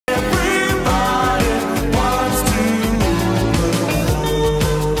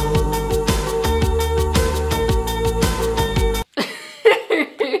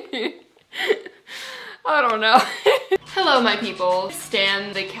Hello, my people.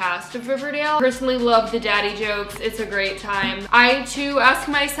 Stan the cast of Riverdale. Personally love the daddy jokes. It's a great time. I too ask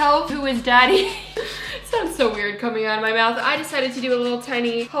myself, who is daddy? Sounds so weird coming out of my mouth. I decided to do a little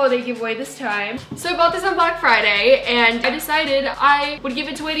tiny holiday giveaway this time. So I bought this on Black Friday and I decided I would give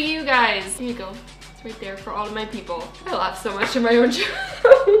it away to you guys. Here you go. It's right there for all of my people. I laugh so much in my own show.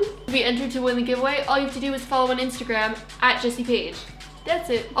 To be entered to win the giveaway, all you have to do is follow on Instagram at JESSIE.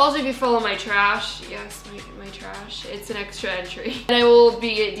 That's it. Also, if you follow my trash, yes, my trash, it's an extra entry. And I will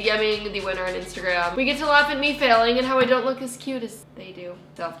be DMing the winner on Instagram. We get to laugh at me failing and how I don't look as cute as they do.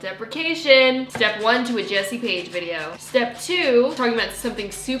 Self-deprecation. Step 1, to a Jessie Page video. Step 2, talking about something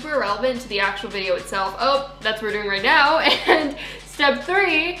super relevant to the actual video itself. Oh, that's what we're doing right now. And step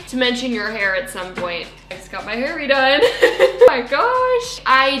 3, to mention your hair at some point. I just got my hair redone. Oh my gosh.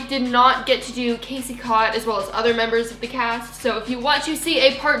 I did not get to do Casey Cott as well as other members of the cast. So if you want to see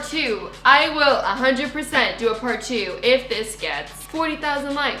a part 2, I will 100% do a part 2 if this gets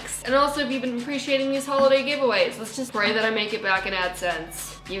 40,000 likes. And also, if you've been appreciating these holiday giveaways, let's just pray that I make it back in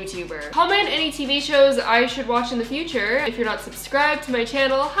AdSense. YouTuber. Comment any TV shows I should watch in the future. If you're not subscribed to my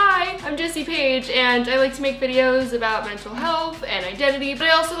channel, hi, I'm Jessie Page, and I like to make videos about mental health and identity, but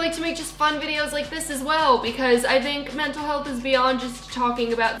I also like to make just fun videos like this as well, because I think mental health is beyond just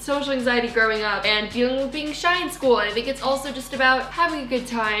talking about social anxiety growing up and dealing with being shy in school. I think it's also just about having a good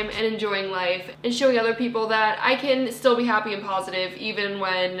time and enjoying life and showing other people that I can still be happy and positive even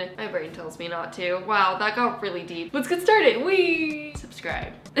when my brain tells me not to. Wow, that got really deep. Let's get started. Whee!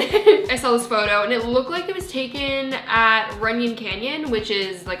 Subscribe. I saw this photo and it looked like it was taken at Runyon Canyon, which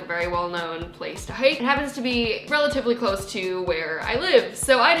is like a very well-known place to hike. It happens to be relatively close to where I live,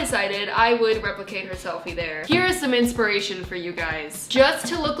 so I decided I would replicate her selfie there. Here is some inspiration for you guys. Just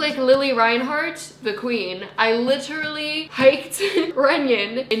to look like Lily Reinhart, the queen, I literally hiked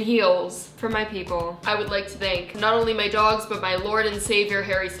Runyon in heels for my people. I would like to thank not only my dogs, but my Lord and Savior,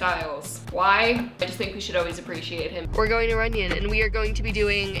 Harry Styles. Why? I just think we should always appreciate him. We're going to Runyon and we are going to be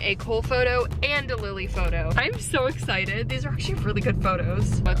doing a Cole photo and a Lily photo. I'm so excited. These are actually really good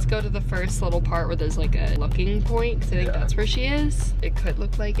photos. Let's go to the first little part where there's like a looking point, because I think that's where she is. It could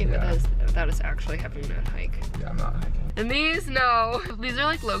look like it without us actually having to hike. Yeah, I'm not hiking. And these, no. These are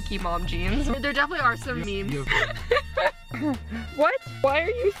like low-key mom jeans. There definitely are some memes. What? Why are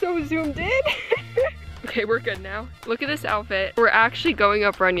you so zoomed in? Okay, we're good now. Look at this outfit. We're actually going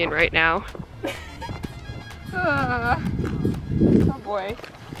up Runyon right now. Oh boy.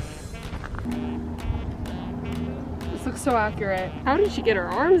 This looks so accurate. How did she get her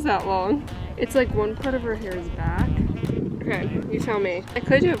arms that long? It's like one part of her hair is back. Okay, you tell me. I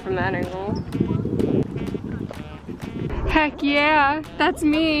could do it from that angle. Heck yeah, that's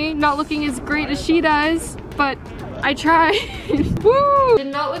me. Not looking as great as she does, but I tried. Woo! Did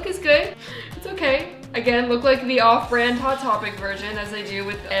not look as good. It's okay. Again, look like the off-brand Hot Topic version, as I do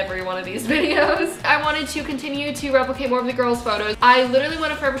with every one of these videos. I wanted to continue to replicate more of the girls' photos. I literally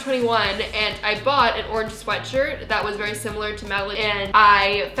went to Forever 21 and I bought an orange sweatshirt that was very similar to Madeline, and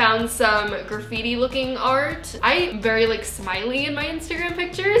I found some graffiti looking art. I'm very like smiley in my Instagram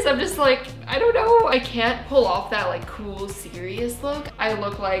pictures. I'm just like, I don't know. I can't pull off that like cool, serious look. I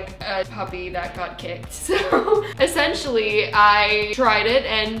look like a puppy that got kicked. So essentially, I tried it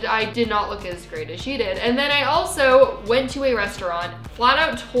and I did not look as great as she did. And then I also went to a restaurant, flat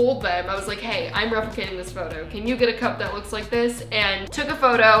out told them, I was like, hey, I'm replicating this photo. Can you get a cup that looks like this? And took a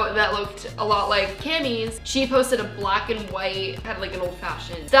photo that looked a lot like Cammy's. She posted a black and white, had like an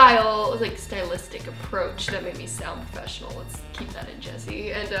old-fashioned style, like stylistic approach that made me sound professional. Let's keep that in,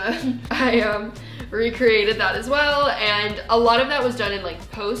 Jessie. And I recreated that as well. And a lot of that was done in like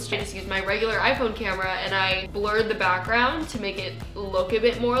post. I just used my regular iPhone camera and I blurred the background to make it look a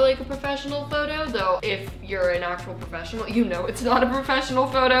bit more like a professional photo, though if you're an actual professional, you know it's not a professional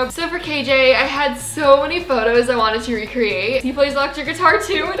photo. So for KJ, I had so many photos I wanted to recreate. He plays electric guitar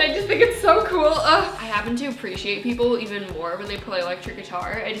too, and I just think it's so cool. Ugh. I happen to appreciate people even more when they play electric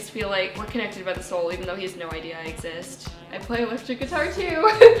guitar. I just feel like we're connected by the soul, even though he has no idea I exist. I play electric guitar too.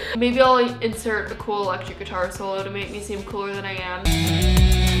 Maybe I'll insert a cool electric guitar solo to make me seem cooler than I am.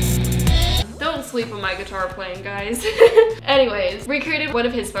 Don't sleep on my guitar playing, guys. Anyways, recreated one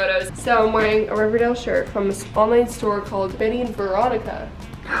of his photos. So I'm wearing a Riverdale shirt from this online store called Benny and Veronica.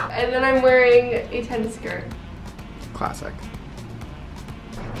 And then I'm wearing a tennis skirt. Classic.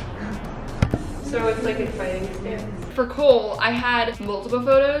 So it's like in fighting stance. For Cole, I had multiple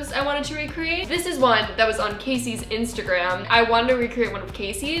photos I wanted to recreate. This is one that was on Casey's Instagram. I wanted to recreate one of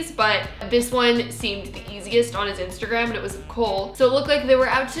Casey's, but this one seemed the easiest on his Instagram, and it was of Cole. So it looked like they were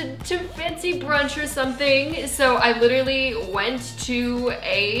out to fancy brunch or something. So I literally went to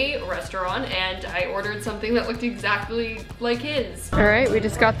a restaurant and I ordered something that looked exactly like his. All right, we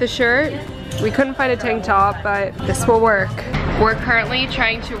just got the shirt. We couldn't find a tank top, but this will work. We're currently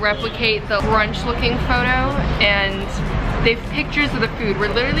trying to replicate the brunch looking photo, and they have pictures of the food.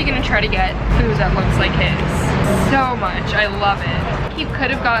 We're literally gonna try to get food that looks like his. So much, I love it. He could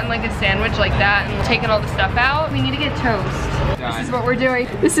have gotten like a sandwich like that and taken all the stuff out. We need to get toast. This is what we're doing.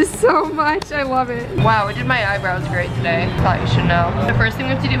 This is so much, I love it. Wow, I did my eyebrows great today. Thought you should know. The first thing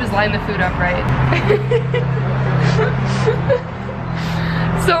we have to do is line the food up right.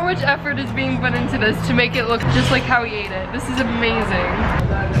 So much effort is being put into this to make it look just like how he ate it. This is amazing.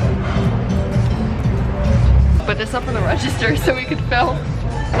 Put this up on the register so we could film.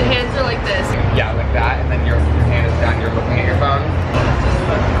 The hands are like this. Yeah, like that, and then your hand is down, you're looking at your phone.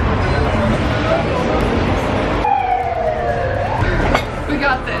 We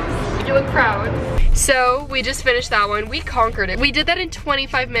got this. You look proud. So we just finished that one. We conquered it. We did that in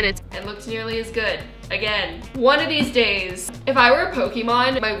 25 minutes. It looked nearly as good. Again, one of these days, if I were a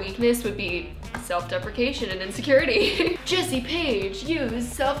Pokemon, my weakness would be self-deprecation and insecurity. Jessie Paige, use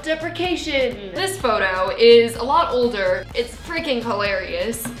self-deprecation. This photo is a lot older. It's freaking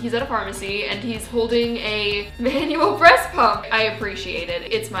hilarious. He's at a pharmacy and he's holding a manual breast pump. I appreciate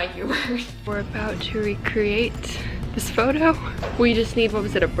it. It's my humor. We're about to recreate this photo. We just need, what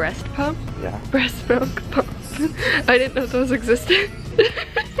was it, a breast pump? Yeah. Breast milk pump. I didn't know those existed.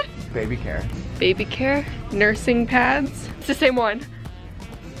 Baby care. Baby care, nursing pads. It's the same one.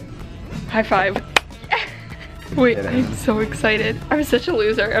 High five. Wait, I'm so excited. I'm such a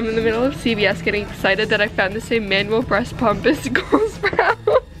loser. I'm in the middle of CVS getting excited that I found the same manual breast pump as Cole's house.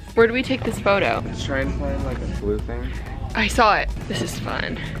 Where do we take this photo? Just trying to find like a blue thing. I saw it. This is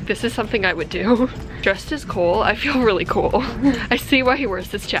fun. This is something I would do. Dressed as Cole, I feel really cool. I see why he wears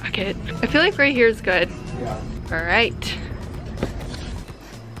this jacket. I feel like right here is good. Yeah. All right.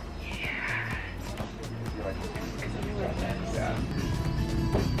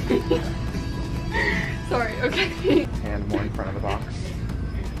 Sorry, okay. Hand more in front of the box.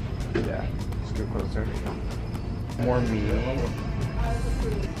 Yeah, just go closer. More me.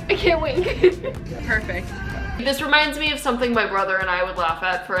 I can't wait. Perfect. This reminds me of something my brother and I would laugh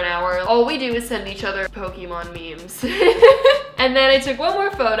at for an hour. All we do is send each other Pokemon memes. And then I took one more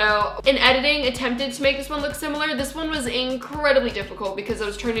photo. In editing, attempted to make this one look similar. This one was incredibly difficult because I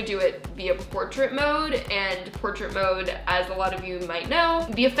was trying to do it via portrait mode, and portrait mode, as a lot of you might know,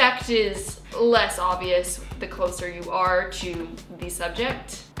 the effect is less obvious the closer you are to the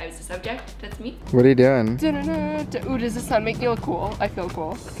subject. I was the subject, that's me. What are you doing? Ooh, does the sun make me look cool? I feel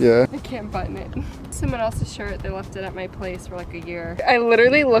cool. Yeah. I can't button it. Someone else's shirt, they left it at my place for like a year. I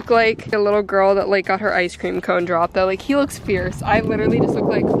literally look like a little girl that like got her ice cream cone dropped though. Like, he looks fierce. I literally just look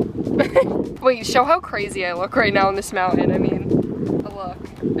like, wait, show how crazy I look right now on this mountain. I mean, a look,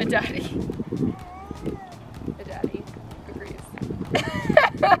 a daddy. A daddy agrees.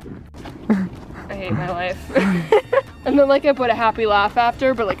 I hate my life. And then like I put a happy laugh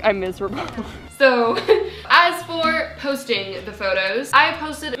after, but like I'm miserable. So, as for posting the photos, I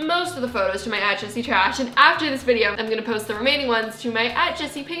posted most of the photos to my @JessieTrash, and after this video, I'm gonna post the remaining ones to my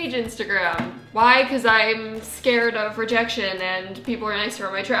 @JessiePaege Instagram. Why? Because I'm scared of rejection and people are nicer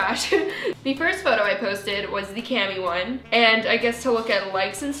on my trash. The first photo I posted was the Cami one, and I guess to look at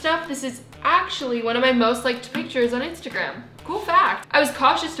likes and stuff, this is actually one of my most liked pictures on Instagram. Cool fact. I was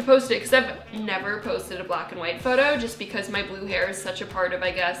cautious to post it because I've never posted a black and white photo just because my blue hair is such a part of, I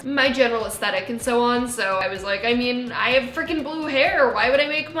guess, my general aesthetic and so on. So I was like, I mean, I have freaking blue hair. Why would I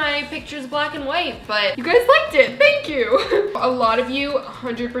make my pictures black and white? But you guys liked it. Thank you. A lot of you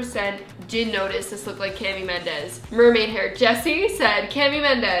 100% did notice this looked like Cami Mendes. Mermaid hair. Jessie said Cami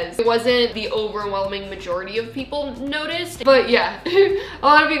Mendes. It wasn't the overwhelming majority of people noticed, but yeah, a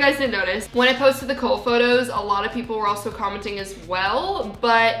lot of you guys did notice. When I posted the Cole photos, a lot of people were also commenting as well,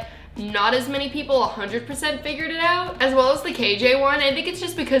 but not as many people 100% figured it out, as well as the KJ one. I think it's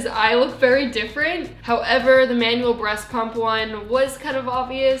just because I look very different. However, the manual breast pump one was kind of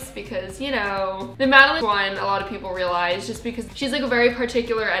obvious because, you know, the Madeline one, a lot of people realized just because she's like a very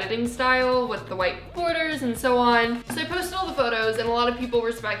particular editing style with the white borders and so on. So I posted all the photos and a lot of people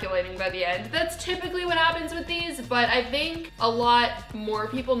were speculating by the end. That's typically what happens with these, but I think a lot more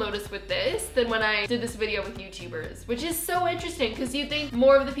people noticed with this than when I did this video with YouTubers, which is so interesting because you think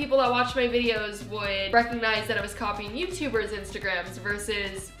more of the people that watch my videos would recognize that I was copying YouTubers' Instagrams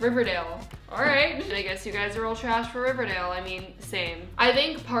versus Riverdale. Alright. And I guess you guys are all trash for Riverdale. I mean, same. I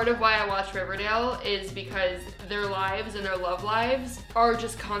think part of why I watch Riverdale is because their lives and their love lives are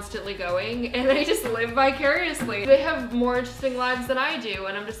just constantly going, and I just live vicariously. They have more interesting lives than I do,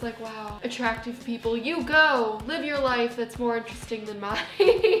 and I'm just like, wow, attractive people, you go! Live your life that's more interesting than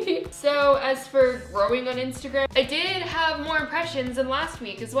mine. So as for growing on Instagram, I did have more impressions than last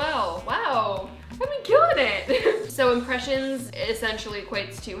week as well. Wow. I've been killing it. So impressions essentially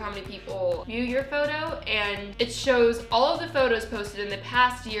equates to how many people view your photo, and it shows all of the photos posted in the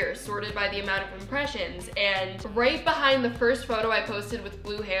past year sorted by the amount of impressions, and right behind the first photo I posted with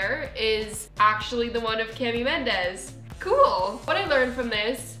blue hair is actually the one of Cami Mendez. Cool. What I learned from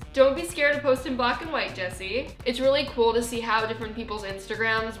this: don't be scared to post in black and white, Jessie. It's really cool to see how different people's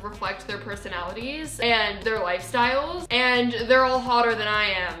Instagrams reflect their personalities and their lifestyles, and they're all hotter than I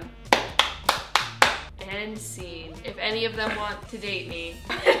am. End scene. If any of them want to date me.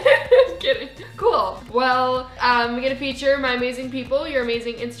 Kidding. Cool. Well, I'm gonna feature my amazing people, your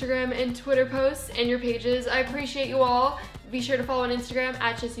amazing Instagram and Twitter posts, and your pages. I appreciate you all. Be sure to follow on Instagram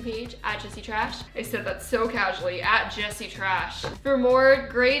at JessiePage, at JessieTrash. I said that so casually, at JessieTrash. For more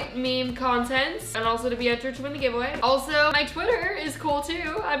great meme content, and also to be entered to win the giveaway. Also, my Twitter is cool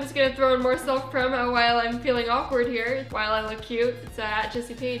too. I'm just gonna throw in more self-promo while I'm feeling awkward here, while I look cute. It's at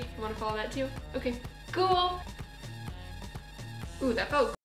JessiePage if you wanna follow that too. Okay, cool. Ooh, that felt